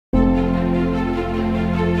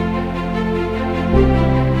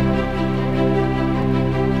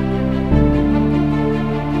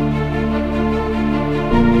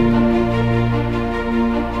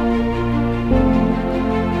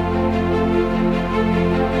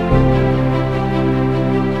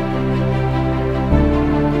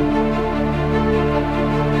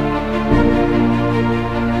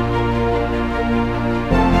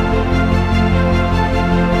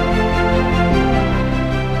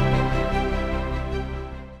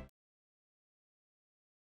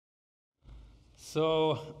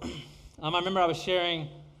So I remember I was sharing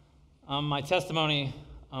my testimony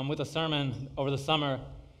with a sermon over the summer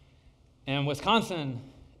in Wisconsin,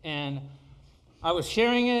 and I was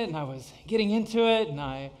sharing it, and I was getting into it, and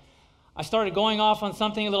I started going off on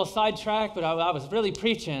something, a little sidetrack, but I was really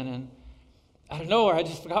preaching, and out of nowhere, I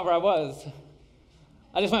just forgot where I was.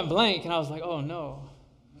 I just went blank, and I was like, oh no.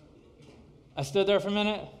 I stood there for a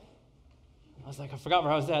minute. I was like, I forgot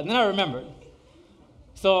where I was at, and then I remembered.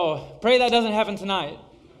 So pray that doesn't happen tonight.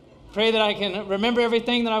 Pray that I can remember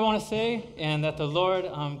everything that I want to say, and that the Lord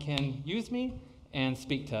can use me and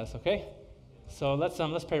speak to us, okay? So let's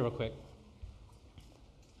pray real quick.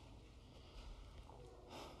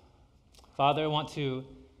 Father, I want to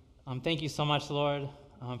thank you so much, Lord,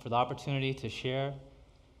 for the opportunity to share.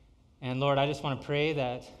 And Lord, I just want to pray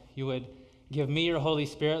that you would give me your Holy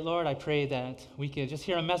Spirit, Lord. I pray that we could just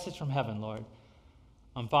hear a message from heaven, Lord.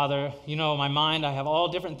 Father, you know my mind, I have all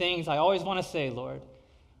different things I always want to say, Lord.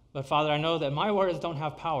 But Father, I know that my words don't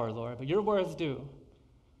have power, Lord, but your words do.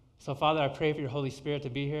 So Father, I pray for your Holy Spirit to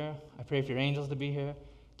be here. I pray for your angels to be here,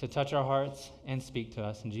 to touch our hearts and speak to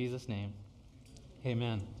us. In Jesus' name,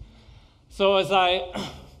 amen. So as I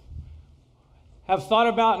have thought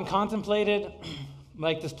about and contemplated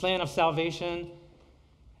like this plan of salvation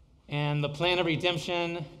and the plan of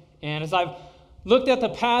redemption, and as I've looked at the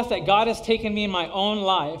path that God has taken me in my own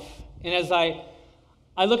life, and as I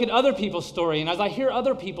look at other people's story, and as I hear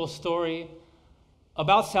other people's story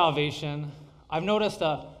about salvation, I've noticed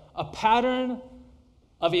a pattern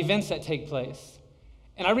of events that take place.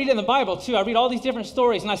 And I read it in the Bible too. I read all these different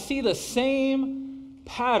stories, and I see the same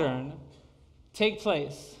pattern take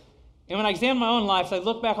place. And when I examine my own life, as I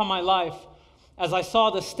look back on my life, as I saw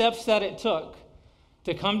the steps that it took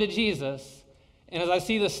to come to Jesus, and as I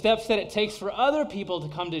see the steps that it takes for other people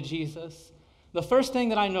to come to Jesus, the first thing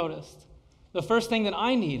that I noticed, the first thing that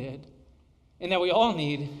I needed, and that we all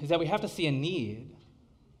need, is that we have to see a need.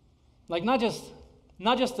 Like not just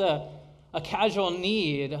a casual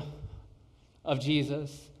need of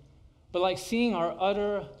Jesus, but like seeing our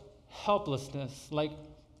utter helplessness, like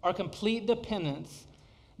our complete dependence,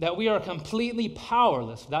 that we are completely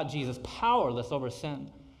powerless without Jesus, powerless over sin,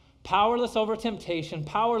 powerless over temptation,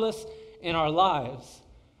 powerless in our lives.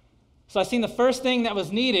 So I seen the first thing that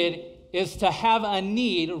was needed is to have a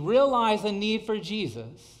need, realize a need for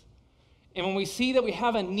Jesus. And when we see that we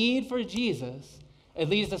have a need for Jesus, it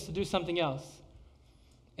leads us to do something else.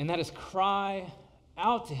 And that is cry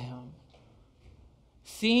out to him.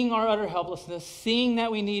 Seeing our utter helplessness, seeing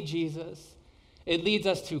that we need Jesus, it leads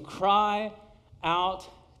us to cry out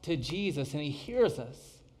to Jesus, and he hears us.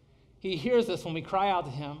 He hears us when we cry out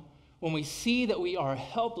to him, when we see that we are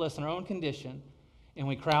helpless in our own condition, and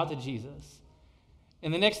we cry out to Jesus.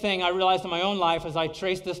 And the next thing I realized in my own life as I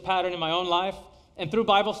traced this pattern in my own life, and through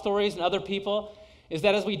Bible stories and other people, is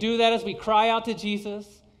that as we do that, as we cry out to Jesus,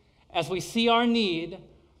 as we see our need,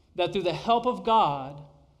 that through the help of God,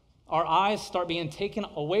 our eyes start being taken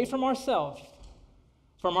away from ourselves,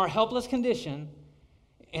 from our helpless condition,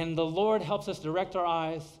 and the Lord helps us direct our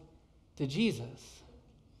eyes to Jesus.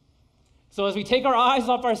 So as we take our eyes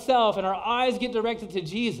off ourselves and our eyes get directed to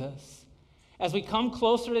Jesus, as we come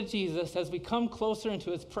closer to Jesus, as we come closer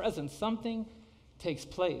into his presence, something takes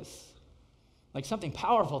place. Like something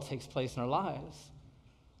powerful takes place in our lives.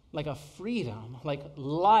 Like a freedom, like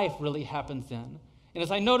life really happens then. And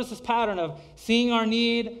as I notice this pattern of seeing our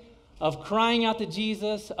need, of crying out to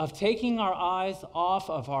Jesus, of taking our eyes off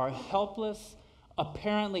of our helpless,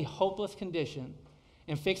 apparently hopeless condition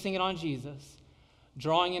and fixing it on Jesus,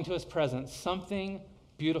 drawing into his presence, something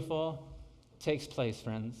beautiful takes place,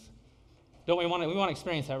 friends. Don't we want to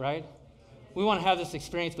experience that, right? We want to have this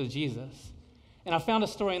experience with Jesus. And I found a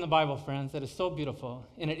story in the Bible, friends, that is so beautiful,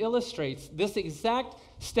 and it illustrates this exact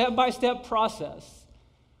step-by-step process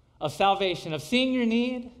of salvation, of seeing your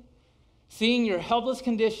need, seeing your helpless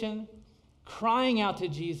condition, crying out to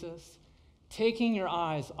Jesus, taking your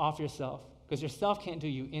eyes off yourself, because yourself can't do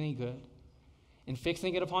you any good, and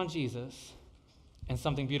fixing it upon Jesus, and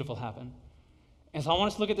something beautiful happened. And so I want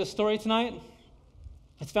us to look at this story tonight.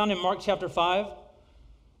 It's found in Mark chapter 5.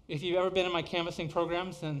 If you've ever been in my canvassing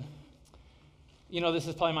programs, then you know this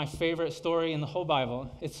is probably my favorite story in the whole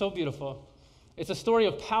Bible. It's so beautiful. It's a story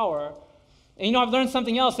of power. And you know, I've learned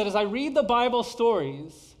something else, that as I read the Bible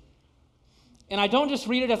stories, and I don't just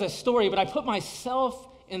read it as a story, but I put myself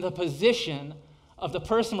in the position of the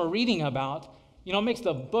person we're reading about, you know, it makes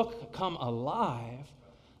the book come alive.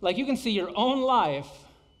 Like you can see your own life,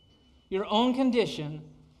 your own condition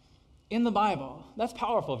in the Bible. That's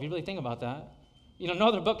powerful if you really think about that. You know, no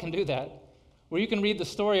other book can do that, where you can read the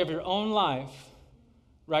story of your own life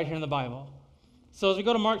right here in the Bible. So as we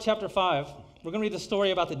go to Mark chapter 5, we're going to read the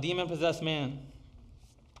story about the demon-possessed man.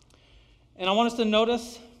 And I want us to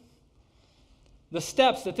notice the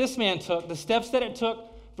steps that this man took, the steps that it took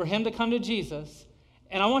for him to come to Jesus.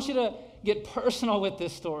 And I want you to get personal with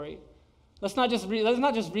this story. Let's not just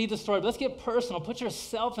read the story, but let's get personal. Put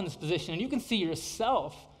yourself in this position, and you can see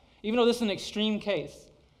yourself, even though this is an extreme case.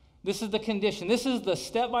 This is the condition. This is the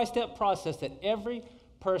step-by-step process that every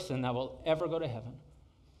person that will ever go to heaven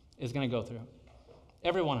is going to go through.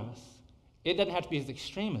 Every one of us. It doesn't have to be as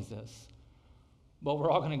extreme as this, but we're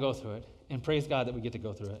all going to go through it, and praise God that we get to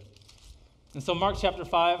go through it. And so Mark chapter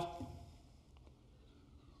 5,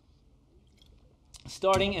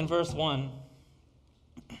 starting in verse 1,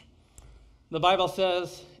 the Bible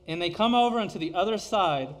says, "And they come over unto the other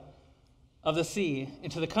side of the sea,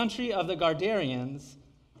 into the country of the Gardarians.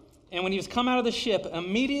 And when he was come out of the ship,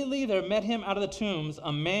 immediately there met him out of the tombs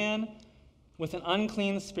a man with an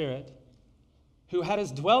unclean spirit, who had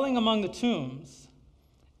his dwelling among the tombs,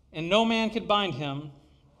 and no man could bind him,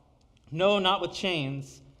 no, not with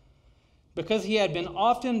chains, because he had been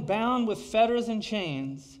often bound with fetters and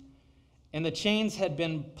chains, and the chains had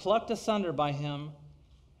been plucked asunder by him,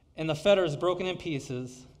 and the fetters broken in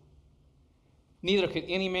pieces. Neither could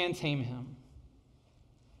any man tame him."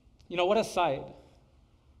 You know, what a sight.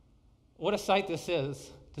 What a sight this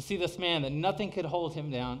is, to see this man that nothing could hold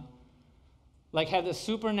him down, like had this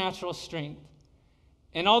supernatural strength.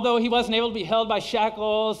 And although he wasn't able to be held by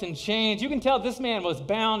shackles and chains, you can tell this man was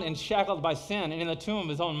bound and shackled by sin and in the tomb of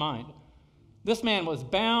his own mind. This man was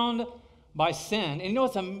bound by sin. And you know,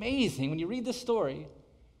 it's amazing when you read this story.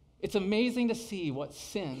 It's amazing to see what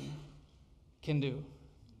sin can do,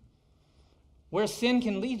 where sin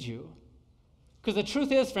can lead you. Because the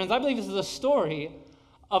truth is, friends, I believe this is a story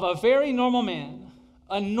of a very normal man,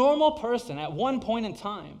 a normal person at one point in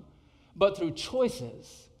time, but through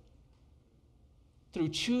choices, through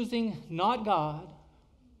choosing not God,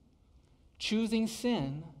 choosing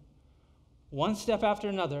sin, one step after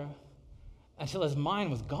another, until his mind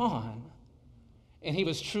was gone, and he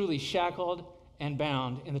was truly shackled and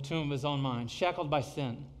bound in the tomb of his own mind, shackled by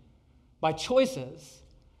sin, by choices.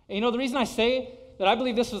 And you know, the reason I say that I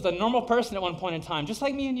believe this was a normal person at one point in time, just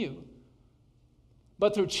like me and you,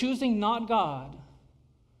 but through choosing not God,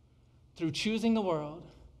 through choosing the world,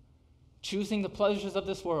 choosing the pleasures of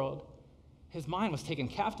this world, his mind was taken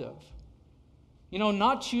captive. You know,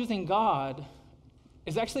 not choosing God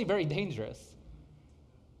is actually very dangerous.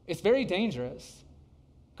 It's very dangerous.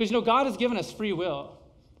 Because, you know, God has given us free will.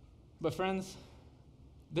 But, friends,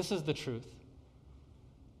 this is the truth.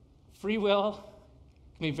 Free will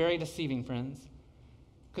can be very deceiving, friends.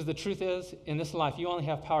 Because the truth is, in this life, you only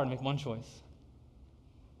have power to make one choice.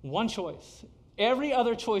 One choice. Every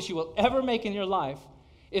other choice you will ever make in your life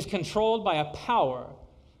is controlled by a power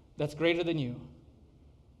that's greater than you. Do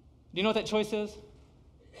you know what that choice is?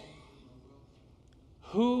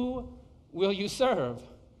 Who will you serve?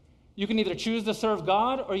 You can either choose to serve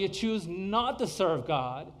God or you choose not to serve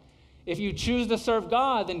God. If you choose to serve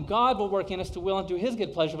God, then God will work in us to will and do his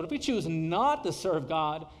good pleasure. But if we choose not to serve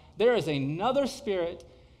God, there is another spirit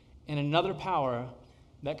and another power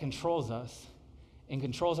that controls us and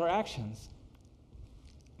controls our actions.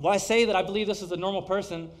 Why I say that I believe this is a normal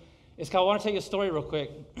person is because I want to tell you a story real quick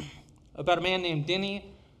about a man named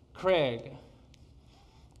Denny Craig.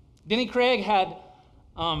 Denny Craig had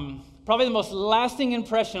probably the most lasting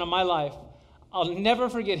impression on my life. I'll never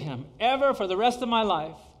forget him, ever, for the rest of my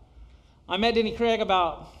life. I met Denny Craig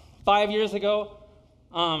about 5 years ago.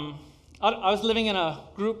 I was living in a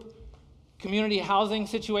group community housing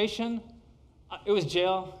situation. It was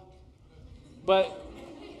jail, but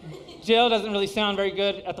jail doesn't really sound very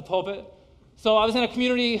good at the pulpit. So I was in a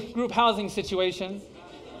community group housing situation,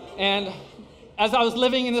 and as I was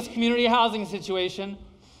living in this community housing situation,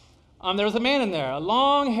 there was a man in there, a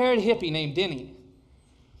long-haired hippie named Denny.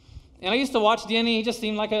 And I used to watch Denny. He just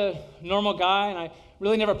seemed like a normal guy, and I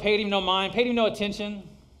really never paid him no mind, paid him no attention.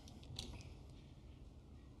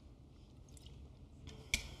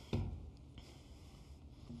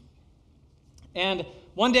 And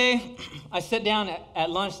one day, I sat down at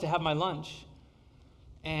lunch to have my lunch,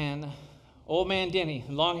 and old man Denny,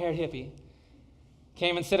 long-haired hippie,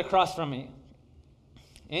 came and sat across from me.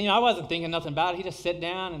 And, you know, I wasn't thinking nothing about it. He just sat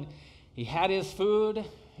down, and he had his food,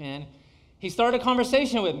 and he started a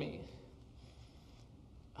conversation with me.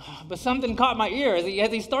 But something caught my ear. As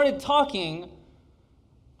he started talking,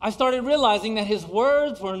 I started realizing that his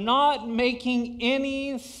words were not making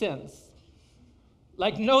any sense.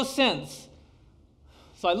 Like, no sense.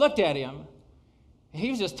 So I looked at him, and he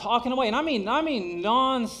was just talking away. And I mean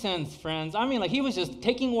nonsense, friends. I mean, like, he was just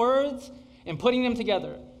taking words and putting them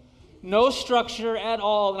together. no structure at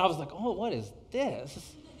all. And I was like, oh, what is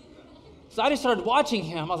this? So I just started watching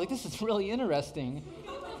him. I was like, this is really interesting.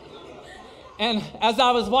 And as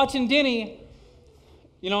I was watching Denny,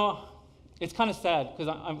 it's kind of sad because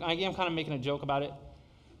I am kind of making a joke about it.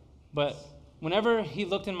 But whenever he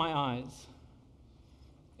looked in my eyes,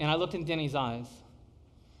 and I looked in Denny's eyes,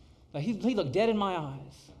 like he looked dead in my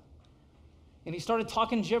eyes. And he started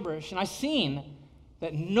talking gibberish, and I seen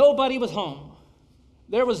that nobody was home.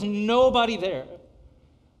 There was nobody there.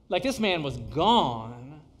 Like, this man was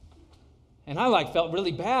gone. And I, felt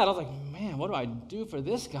really bad. I was like, man, what do I do for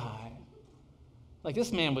this guy? Like,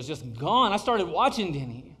 this man was just gone. I started watching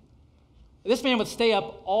Denny. This man would stay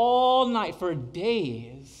up all night for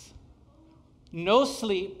days. No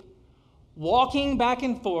sleep, walking back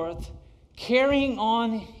and forth, carrying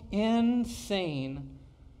on insane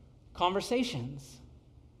conversations.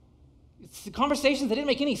 It's the conversations that didn't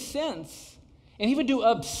make any sense. And he would do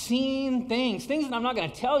obscene things that I'm not going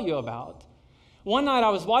to tell you about. One night I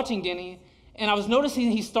was watching Denny, and I was noticing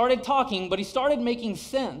he started talking, but he started making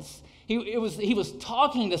sense. He was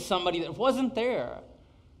talking to somebody that wasn't there.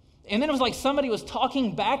 And then it was like somebody was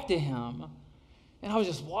talking back to him. And I was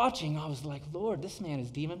just watching. I was like, Lord, this man is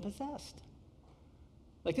demon-possessed.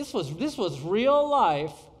 Like, this was real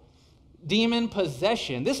life demon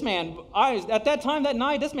possession. This man, at that time, that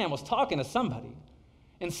night, this man was talking to somebody.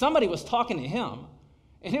 And somebody was talking to him.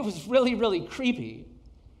 And it was really, really creepy.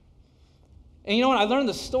 And you know what? I learned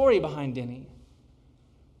the story behind Denny.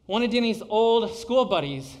 One of Denny's old school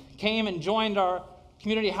buddies came and joined our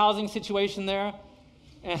community housing situation there.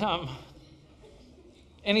 And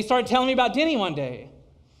he started telling me about Denny one day.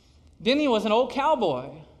 Denny was an old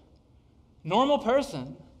cowboy, normal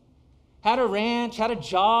person, had a ranch, had a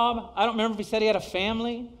job. I don't remember if he said he had a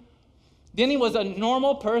family. Denny was a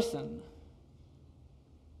normal person.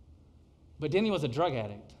 But Denny was a drug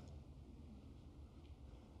addict.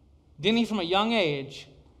 Denny, from a young age,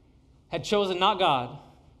 had chosen not God,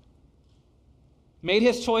 made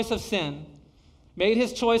his choice of sin, made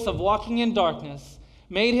his choice of walking in darkness,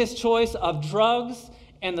 made his choice of drugs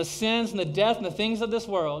and the sins and the death and the things of this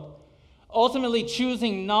world, ultimately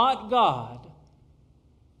choosing not God,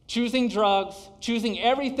 choosing drugs, choosing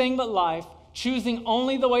everything but life, choosing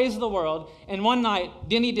only the ways of the world. And one night,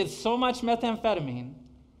 Denny did so much methamphetamine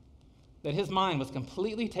that his mind was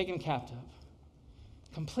completely taken captive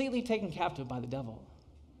by the devil.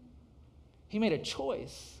 He made a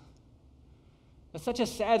choice. That's such a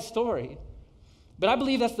sad story. But I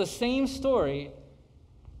believe that's the same story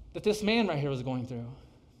that this man right here was going through.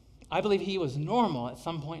 I believe he was normal at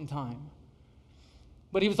some point in time.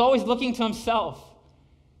 But he was always looking to himself.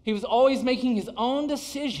 He was always making his own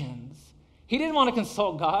decisions. He didn't want to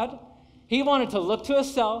consult God. He wanted to look to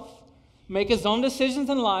himself, make his own decisions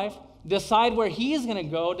in life, decide where he's going to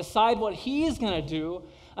go, decide what he's going to do,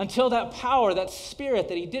 until that power, that spirit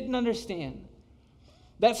that he didn't understand,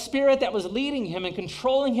 that spirit that was leading him and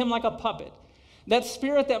controlling him like a puppet, that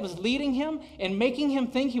spirit that was leading him and making him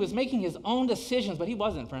think he was making his own decisions, but he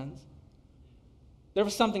wasn't, friends. There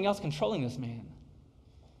was something else controlling this man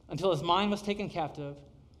until his mind was taken captive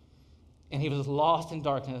and he was lost in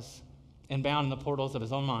darkness and bound in the portals of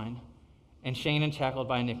his own mind and chained and shackled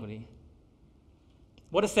by iniquity.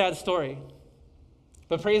 What a sad story.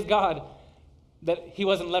 But praise God that he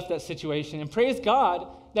wasn't left that situation. And praise God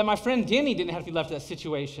that my friend Denny didn't have to be left that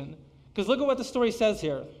situation. Because look at what the story says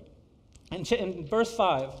here. In verse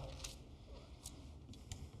 5.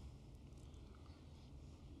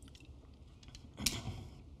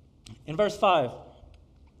 In verse 5,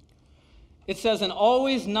 it says, and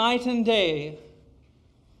always night and day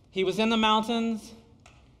he was in the mountains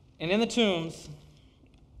and in the tombs,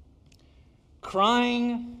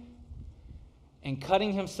 crying and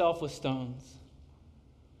cutting himself with stones.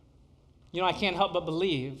 I can't help but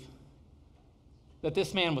believe that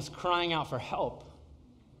this man was crying out for help.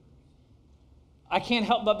 I can't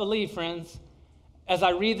help but believe, friends, as I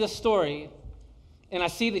read this story and I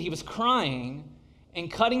see that he was crying and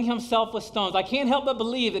cutting himself with stones, I can't help but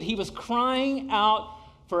believe that he was crying out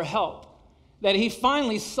for help, that he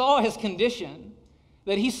finally saw his condition,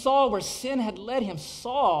 that he saw where sin had led him,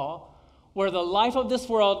 saw where the life of this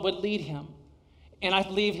world would lead him. And I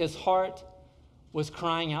believe his heart was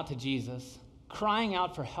crying out to Jesus, crying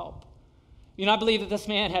out for help. I believe that this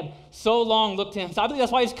man had so long looked to himself. I believe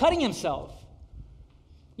that's why he's cutting himself.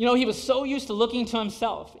 He was so used to looking to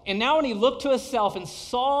himself. And now when he looked to himself and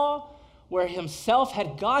saw where himself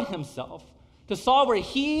had got himself, to saw where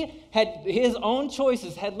he had his own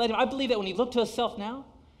choices had led him, I believe that when he looked to himself now,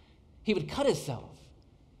 he would cut himself,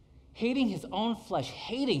 hating his own flesh,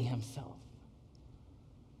 hating himself.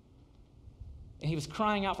 and he was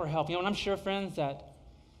crying out for help. And I'm sure, friends, that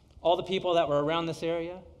all the people that were around this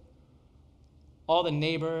area, all the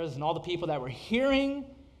neighbors and all the people that were hearing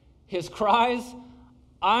his cries,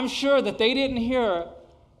 I'm sure that they didn't hear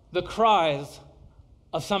the cries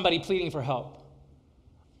of somebody pleading for help.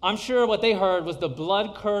 I'm sure what they heard was the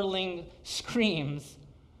blood-curdling screams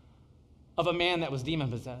of a man that was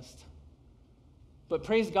demon-possessed. But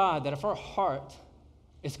praise God that if our heart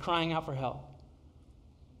is crying out for help,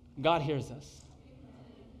 God hears us.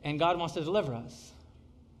 And God wants to deliver us.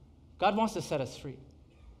 God wants to set us free.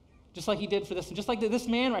 Just like he did for this. And just like this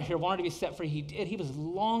man right here wanted to be set free, he did. He was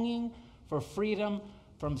longing for freedom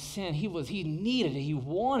from sin. He needed it. He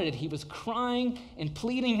wanted it. He was crying and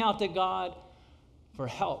pleading out to God for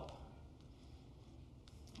help.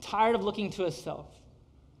 Tired of looking to himself.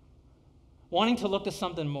 Wanting to look to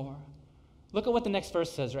something more. Look at what the next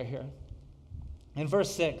verse says right here. In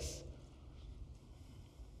verse 6.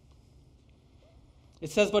 It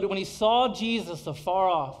says, but when he saw Jesus afar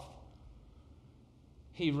off,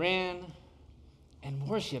 he ran and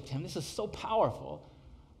worshiped him. This is so powerful.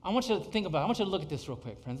 I want you to think about it. I want you to look at this real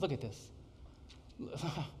quick, friends. Look at this.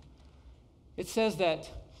 It says that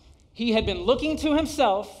he had been looking to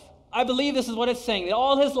himself. I believe this is what it's saying. That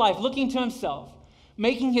all his life, looking to himself,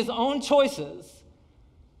 making his own choices.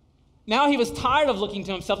 Now he was tired of looking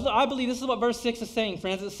to himself. I believe this is what verse 6 is saying,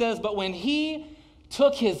 friends. It says, but when he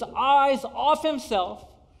took his eyes off himself,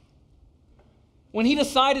 when he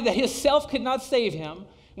decided that his self could not save him,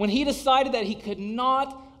 when he decided that he could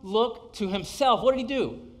not look to himself, what did he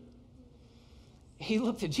do? He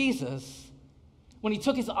looked to Jesus. When he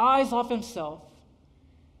took his eyes off himself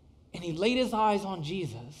and he laid his eyes on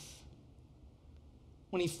Jesus,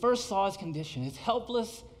 when he first saw his condition, his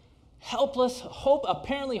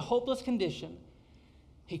apparently hopeless condition,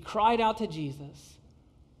 he cried out to Jesus,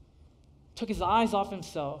 took his eyes off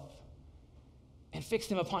himself, and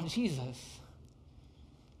fixed him upon Jesus.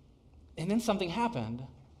 And then something happened.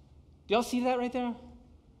 Do y'all see that right there? Do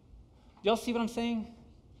y'all see what I'm saying?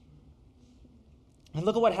 And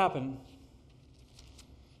look at what happened.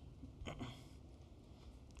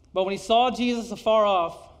 But when he saw Jesus afar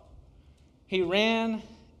off, he ran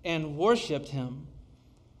and worshiped him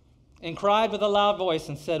and cried with a loud voice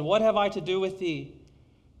and said, what have I to do with thee,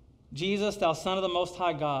 Jesus, thou Son of the Most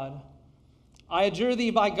High God? I adjure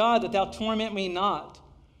thee by God that thou torment me not.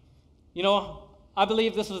 You know, I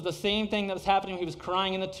believe this was the same thing that was happening when he was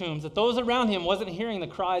crying in the tombs, that those around him wasn't hearing the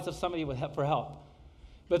cries of somebody for help.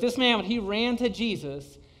 But this man, when he ran to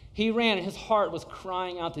Jesus, he ran and his heart was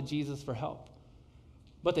crying out to Jesus for help.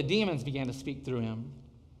 But the demons began to speak through him.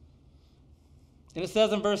 And it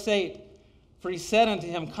says in verse 8, for he said unto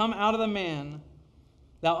him, come out of the man,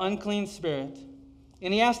 thou unclean spirit.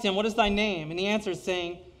 And he asked him, what is thy name? And he answered,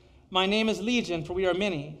 saying, my name is Legion, for we are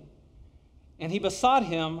many. And he besought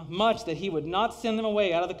him much that he would not send them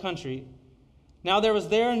away out of the country. Now there was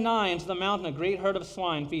there nigh unto the mountain a great herd of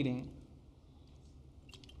swine feeding.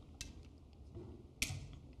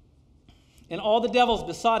 And all the devils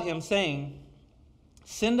besought him, saying,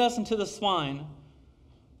 send us into the swine,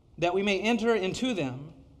 that we may enter into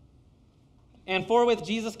them. And forthwith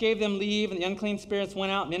Jesus gave them leave, and the unclean spirits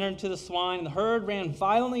went out and entered into the swine, and the herd ran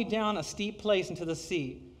violently down a steep place into the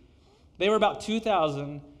sea. They were about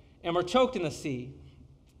 2,000, and were choked in the sea.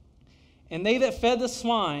 And they that fed the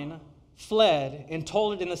swine fled and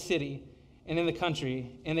told it in the city and in the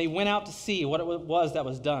country, and they went out to see what it was that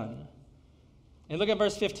was done. And look at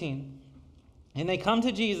verse 15. And they come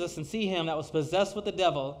to Jesus and see him that was possessed with the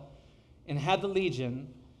devil and had the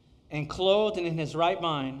legion, and clothed and in his right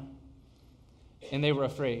mind, and they were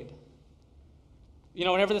afraid. You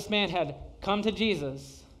know, whenever this man had come to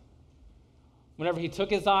Jesus, whenever he took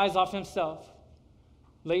his eyes off himself,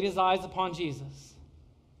 laid his eyes upon Jesus,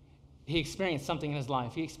 he experienced something in his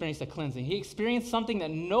life. He experienced a cleansing. He experienced something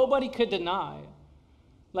that nobody could deny.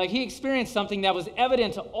 Like, he experienced something that was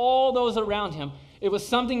evident to all those around him. It was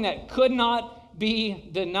something that could not be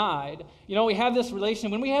denied. You know, we have this relation,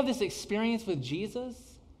 when we have this experience with Jesus,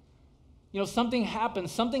 you know, something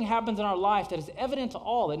happens in our life that is evident to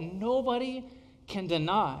all, that nobody can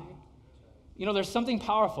deny. You know, there's something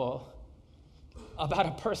powerful about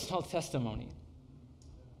a personal testimony.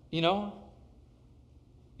 You know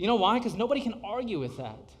why? Because nobody can argue with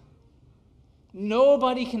that.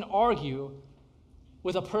 Nobody can argue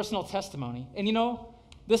with a personal testimony. And you know,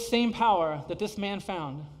 this same power that this man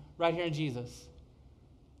found right here in Jesus,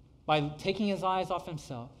 by taking his eyes off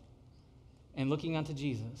himself and looking unto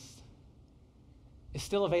Jesus, is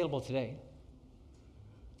still available today.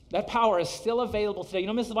 That power is still available today. You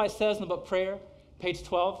know, this is why it says in the book Prayer, page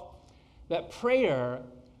 12, that prayer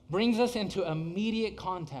brings us into immediate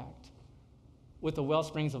contact with the well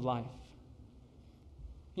springs of life.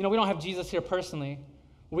 You know, we don't have Jesus here personally.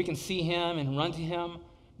 We can see him and run to him,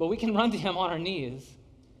 but we can run to him on our knees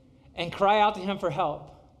and cry out to him for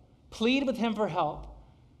help, plead with him for help,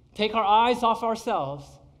 take our eyes off ourselves,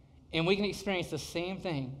 and we can experience the same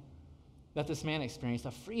thing that this man experienced,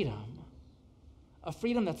 a freedom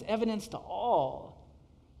that's evidence to all,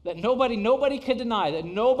 that nobody could deny, that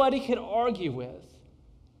nobody could argue with.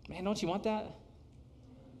 Man, don't you want that?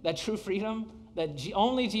 That true freedom that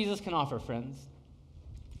only Jesus can offer, friends.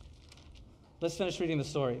 Let's finish reading the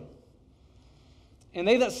story. And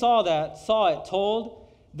they that saw it,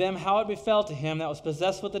 told them how it befell to him that was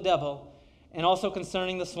possessed with the devil, and also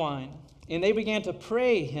concerning the swine. And they began to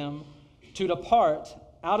pray him to depart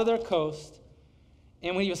out of their coast.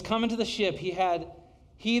 And when he was come into the ship, he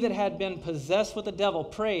that had been possessed with the devil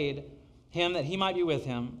prayed him that he might be with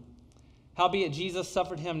him. Howbeit Jesus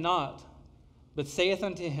suffered him not, but saith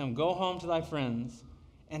unto him, Go home to thy friends,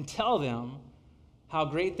 and tell them how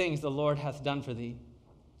great things the Lord hath done for thee,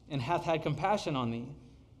 and hath had compassion on thee.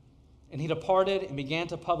 And he departed and began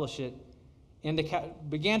to publish in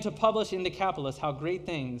Decapolis how great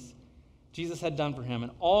things Jesus had done for him,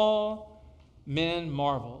 and all men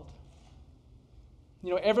marveled.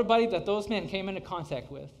 You know, everybody that those men came into contact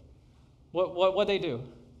with, what they do?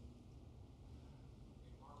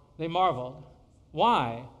 They marveled.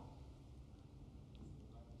 Why?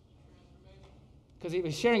 Because he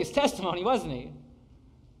was sharing his testimony, wasn't he?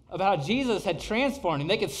 About how Jesus had transformed him.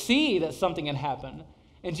 They could see that something had happened.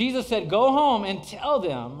 And Jesus said, Go home and tell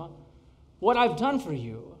them what I've done for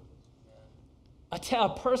you. A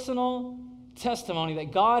personal testimony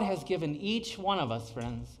that God has given each one of us,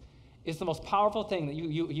 friends, is the most powerful thing that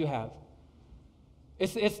you have.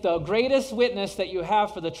 It's the greatest witness that you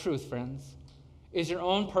have for the truth, friends, is your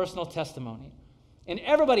own personal testimony. And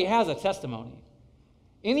everybody has a testimony.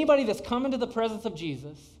 Anybody that's come into the presence of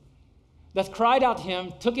Jesus, that's cried out to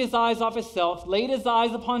him, took his eyes off himself, laid his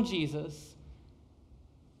eyes upon Jesus,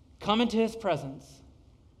 come into his presence,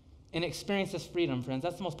 and experience this freedom, friends.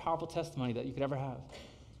 That's the most powerful testimony that you could ever have.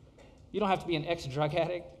 You don't have to be an ex-drug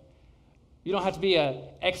addict. You don't have to be an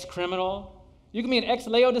ex-criminal. You can be an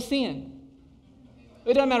ex-Laodicean.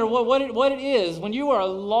 It doesn't matter what it is. When you are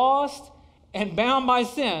lost and bound by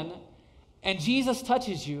sin, and Jesus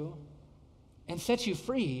touches you and sets you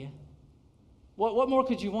free, what more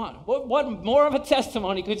could you want? What more of a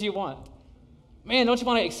testimony could you want? Man, don't you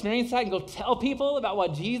want to experience that and go tell people about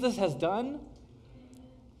what Jesus has done?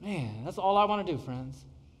 Man, that's all I want to do, friends,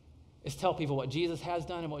 is tell people what Jesus has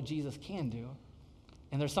done and what Jesus can do.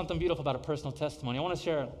 And there's something beautiful about a personal testimony. I want to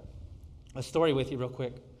share a story with you real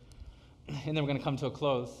quick, and then we're going to come to a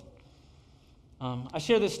close. I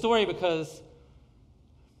share this story because,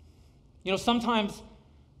 you know, sometimes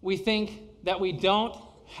we think that we don't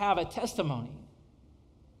have a testimony.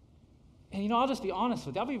 And, you know, I'll just be honest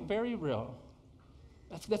with you. I'll be very real.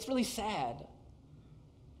 That's really sad.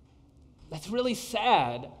 That's really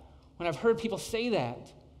sad when I've heard people say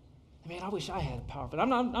that. Man, I wish I had a powerful.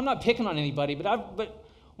 I'm not picking on anybody, but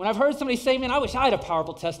when I've heard somebody say, man, I wish I had a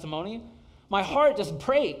powerful testimony, my heart just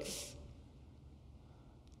breaks.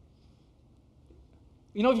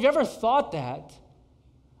 You know, if you've ever thought that,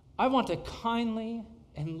 I want to kindly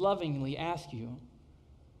and lovingly ask you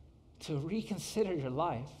to reconsider your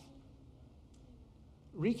life.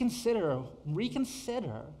 Reconsider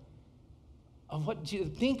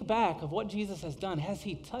think back of what Jesus has done. Has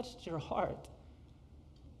he touched your heart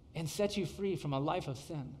and set you free from a life of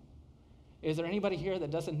sin? Is there anybody here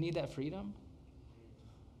that doesn't need that freedom?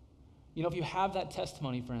 You know, if you have that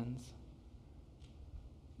testimony, friends,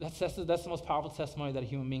 that's the most powerful testimony that a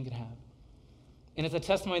human being could have. And it's a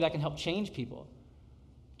testimony that can help change people,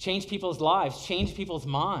 change people's lives, change people's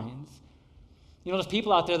minds. You know, there's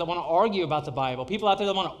people out there that want to argue about the Bible, people out there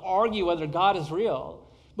that want to argue whether God is real.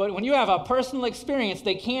 But when you have a personal experience,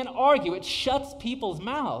 they can't argue. It shuts people's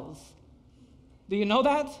mouths. Do you know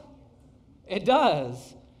that? It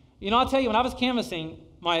does. You know, I'll tell you, when I was canvassing,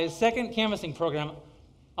 my second canvassing program,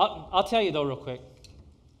 I'll tell you though real quick,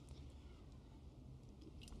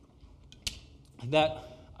 that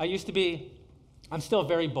I'm still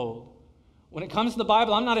very bold. When it comes to the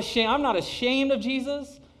Bible, I'm not ashamed of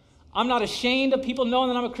Jesus. I'm not ashamed of people knowing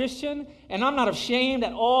that I'm a Christian, and I'm not ashamed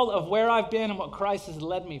at all of where I've been and what Christ has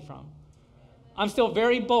led me from. I'm still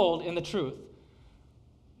very bold in the truth.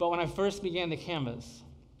 But when I first began to canvass,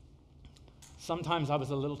 sometimes I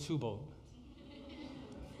was a little too bold.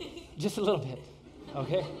 Just a little bit,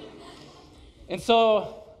 okay? And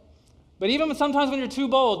so, but even sometimes when you're too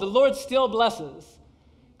bold, the Lord still blesses,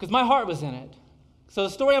 because my heart was in it. So the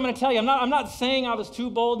story I'm going to tell you, I'm not saying I was too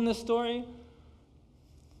bold in this story,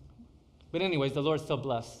 But anyways, the Lord still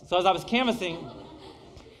blessed. So as I was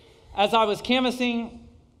canvassing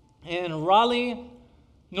in Raleigh,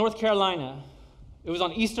 North Carolina, it was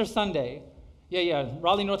on Easter Sunday.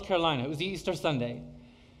 Raleigh, North Carolina. It was Easter Sunday.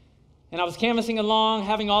 And I was canvassing along,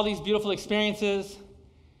 having all these beautiful experiences.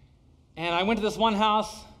 And I went to this one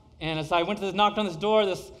house, and as I knocked on this door,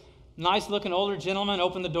 this nice-looking older gentleman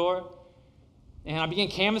opened the door. And I began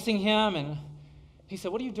canvassing him, and he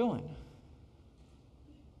said, "What are you doing?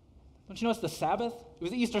 Don't you know it's the Sabbath?" It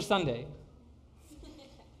was Easter Sunday.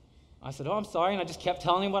 I said, "Oh, I'm sorry," and I just kept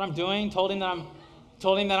telling him what I'm doing, told him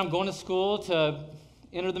that I'm going to school to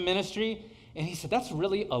enter the ministry. And he said, "That's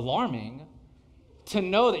really alarming to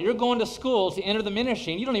know that you're going to school to enter the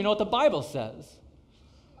ministry, and you don't even know what the Bible says."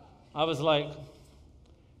 I was like,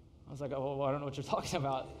 "Oh, I don't know what you're talking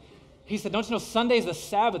about." He said, "Don't you know Sunday's the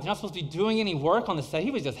Sabbath? You're not supposed to be doing any work on the Sabbath."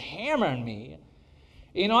 He was just hammering me.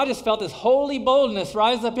 You know, I just felt this holy boldness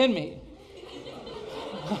rise up in me.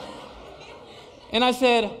 And I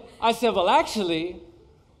said, "Well, actually,"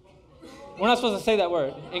 we're not supposed to say that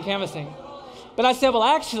word in canvassing. But I said, "Well,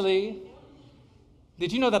 actually,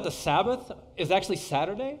 did you know that the Sabbath is actually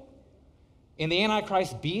Saturday? And the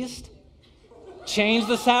Antichrist beast changed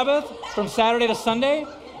the Sabbath from Saturday to Sunday?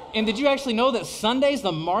 And did you actually know that Sunday's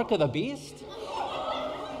the mark of the beast?"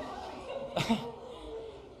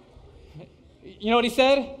 You know what he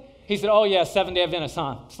said? He said, "Oh yeah, Seventh-day Adventist,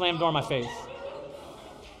 huh?" Slammed the door in my face.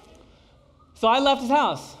 So I left his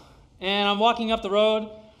house, and I'm walking up the road.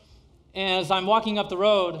 And as I'm walking up the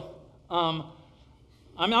road, I'm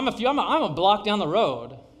a block down the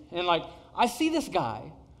road, and I see this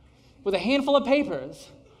guy with a handful of papers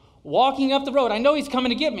walking up the road. I know he's coming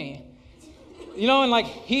to get me. You know, and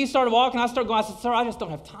he started walking, I started going. I said, "Sir, I just don't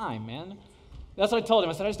have time, man." That's what I told him.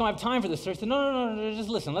 I said, "I just don't have time for this, sir." He said, No, just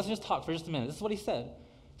listen. Let's just talk for just a minute. This is what he said.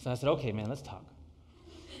 So I said, "Okay, man, let's talk."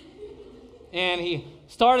 And he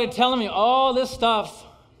started telling me all this stuff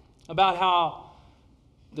about how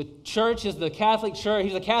the church is the Catholic church.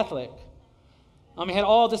 He's a Catholic. He had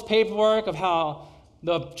all this paperwork of how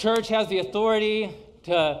the church has the authority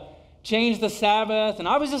to change the Sabbath. And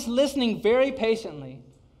I was just listening very patiently,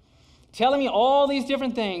 telling me all these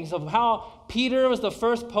different things of how Peter was the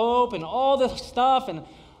first pope and all this stuff and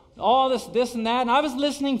all this and that. And I was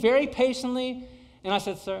listening very patiently. And I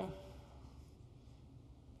said, "Sir,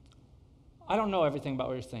 I don't know everything about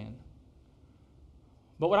what you're saying.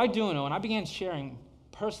 But what I do know," and I began sharing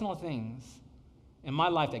personal things in my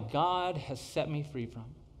life that God has set me free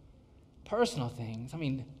from. Personal things.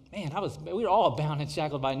 Man, we were all bound and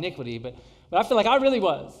shackled by iniquity, but I feel like I really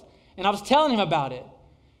was. And I was telling him about it.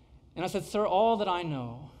 And I said, "Sir, all that I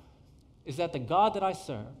know is that the God that I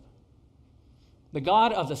serve, the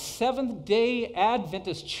God of the Seventh-day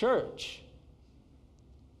Adventist Church,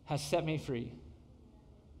 has set me free.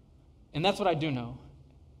 And that's what I do know."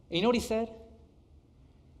 And you know what he said?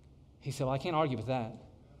 He said, "Well, I can't argue with that."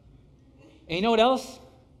 And you know what else?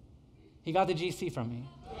 He got the GC from me.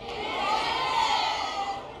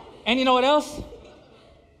 And you know what else?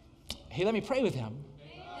 He let me pray with him.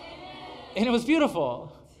 And it was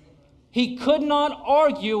beautiful. He could not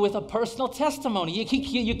argue with a personal testimony.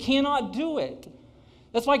 You cannot do it.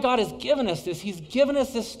 That's why God has given us this. He's given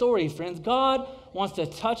us this story, friends. God wants to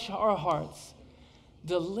touch our hearts.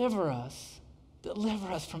 Deliver us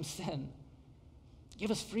from sin.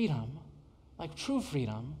 Give us freedom, true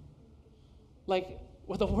freedom.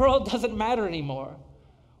 Where the world doesn't matter anymore.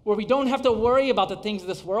 Where we don't have to worry about the things of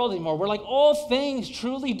this world anymore. Where all things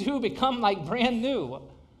truly do become brand new.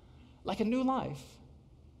 Like a new life.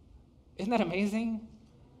 Isn't that amazing?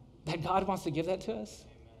 That God wants to give that to us?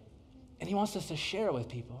 And he wants us to share it with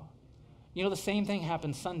people. You know, the same thing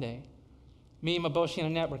happened Sunday. Me, Maboshi, and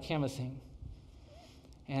Annette were canvassing.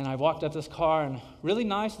 And I walked up this car, and really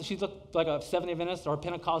nice. She looked like a Seventh-day Adventist or a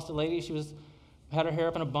Pentecostal lady. She had her hair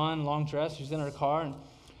up in a bun, long dress. She was in her car. And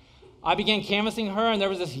I began canvassing her, and there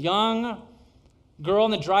was this young girl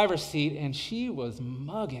in the driver's seat, and she was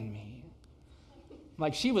mugging me.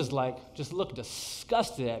 She was just looked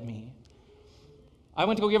disgusted at me. I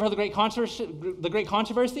went to go give her the great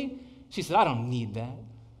controversy. She said, "I don't need that."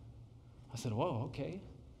 I said, "Whoa, okay."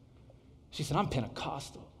 She said, "I'm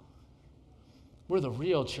Pentecostal. We're the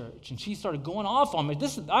real church." And she started going off on me.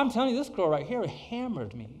 I'm telling you, this girl right here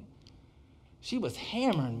hammered me. She was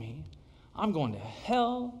hammering me. I'm going to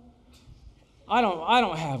hell. I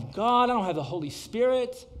don't have God. I don't have the Holy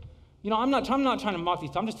Spirit. You know, I'm not trying to mock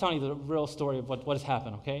these. I'm just telling you the real story of what has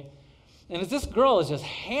happened, okay? And as this girl is just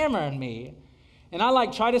hammering me, and I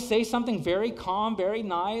try to say something very calm, very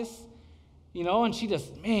nice, and she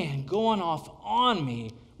just, going off on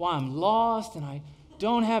me while I'm lost and I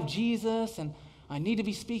don't have Jesus and I need to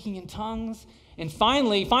be speaking in tongues. And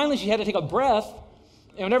finally, she had to take a breath.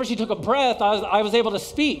 And whenever she took a breath, I was able to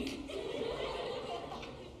speak.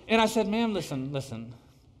 And I said, ma'am, listen.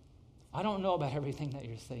 I don't know about everything that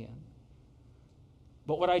you're saying.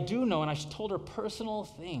 But what I do know, and I told her personal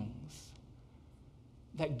things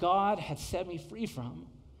that God had set me free from.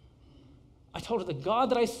 I told her the God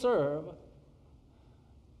that I serve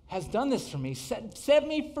has done this for me, set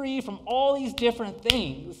me free from all these different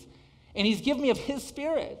things, and he's given me of his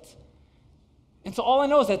Spirit. And so all I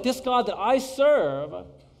know is that this God that I serve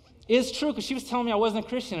is true, because she was telling me I wasn't a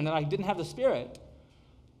Christian and that I didn't have the Spirit.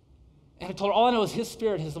 And I told her all I know is his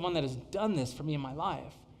Spirit is the one that has done this for me in my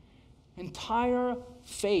life. Entire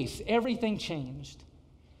face, everything changed.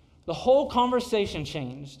 The whole conversation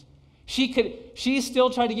changed. She still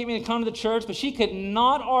tried to get me to come to the church, but she could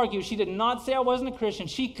not argue. She did not say I wasn't a Christian.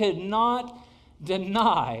 She could not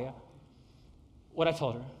deny what I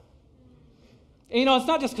told her. And it's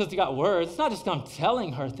not just because you got words. It's not just because I'm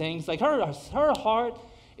telling her things. Like her heart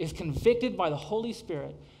is convicted by the Holy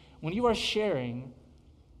Spirit when you are sharing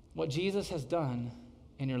what Jesus has done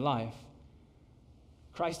in your life.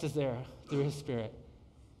 Christ is there through his Spirit,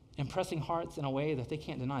 impressing hearts in a way that they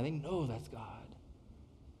can't deny. They know that's God.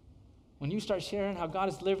 When you start sharing how God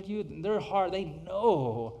has delivered you, in their heart, they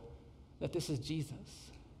know that this is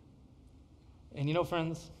Jesus. And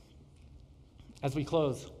friends, as we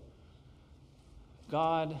close,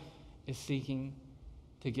 God is seeking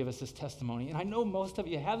to give us this testimony. And I know most of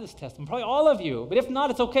you have this testimony, probably all of you. But if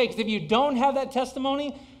not, it's okay, because if you don't have that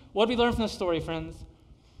testimony, what do we learn from this story, friends?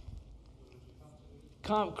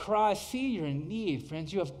 Come, cry, see your need,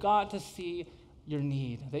 friends. You have got to see your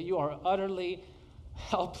need, that you are utterly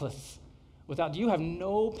helpless. You have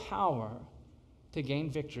no power to gain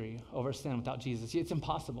victory over sin without Jesus. It's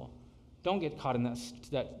impossible. Don't get caught in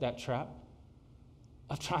that trap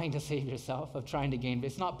of trying to save yourself, of trying to gain.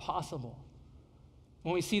 It's not possible.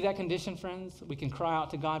 When we see that condition, friends, we can cry out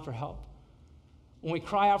to God for help. When we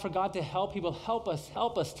cry out for God to help, he will help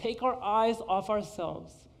us. Take our eyes off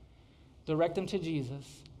ourselves, direct them to Jesus,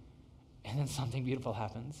 and then something beautiful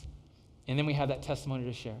happens. And then we have that testimony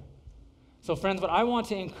to share. So, friends, what I want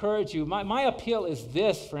to encourage you, my appeal is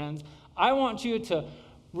this, friends. I want you to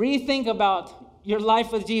rethink about your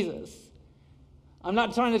life with Jesus. I'm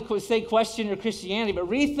not trying to say question your Christianity, but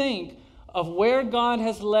rethink of where God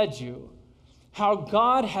has led you, how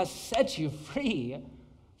God has set you free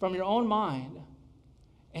from your own mind,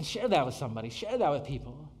 and share that with somebody. Share that with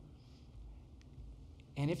people.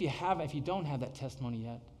 And if you don't have that testimony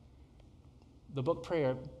yet, the book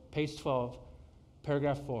Prayer, page 12,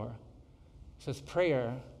 paragraph 4, says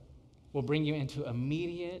prayer will bring you into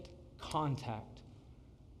immediate contact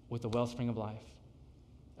with the wellspring of life.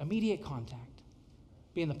 Immediate contact.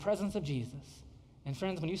 Be in the presence of Jesus. And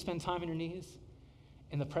friends, when you spend time on your knees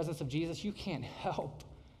in the presence of Jesus, you can't help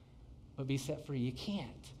but be set free. You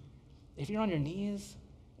can't. If you're on your knees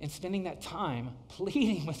and spending that time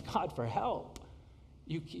pleading with God for help,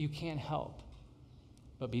 you can't help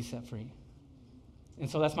but be set free. And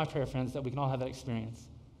so that's my prayer, friends, that we can all have that experience.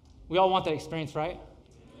 We all want that experience, right?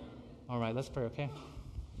 All right, let's pray, okay?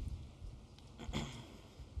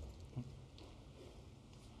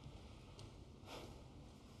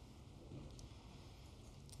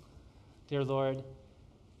 Dear Lord,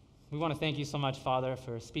 we want to thank you so much, Father,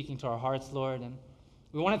 for speaking to our hearts, Lord. And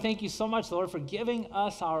we want to thank you so much, Lord, for giving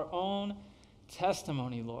us our own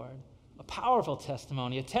testimony, Lord. A powerful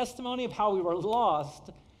testimony, a testimony of how we were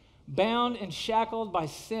lost, bound and shackled by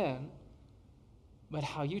sin, but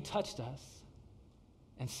how you touched us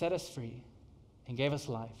and set us free and gave us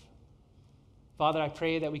life. Father, I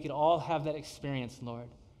pray that we could all have that experience, Lord.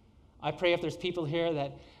 I pray if there's people here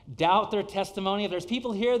that doubt their testimony, if there's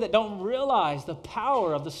people here that don't realize the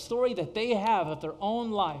power of the story that they have of their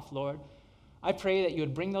own life, Lord, I pray that you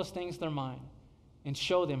would bring those things to their mind and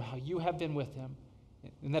show them how you have been with them,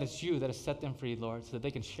 and that it's you that has set them free, Lord, so that they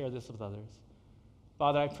can share this with others.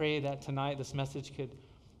 Father, I pray that tonight this message could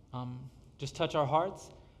just touch our hearts.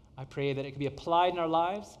 I pray that it could be applied in our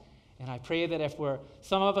lives. And I pray that if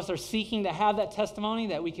some of us are seeking to have that testimony,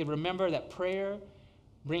 that we could remember that prayer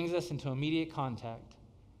brings us into immediate contact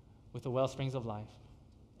with the well springs of life.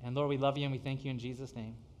 And Lord, we love you and we thank you in Jesus'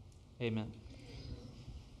 name. Amen.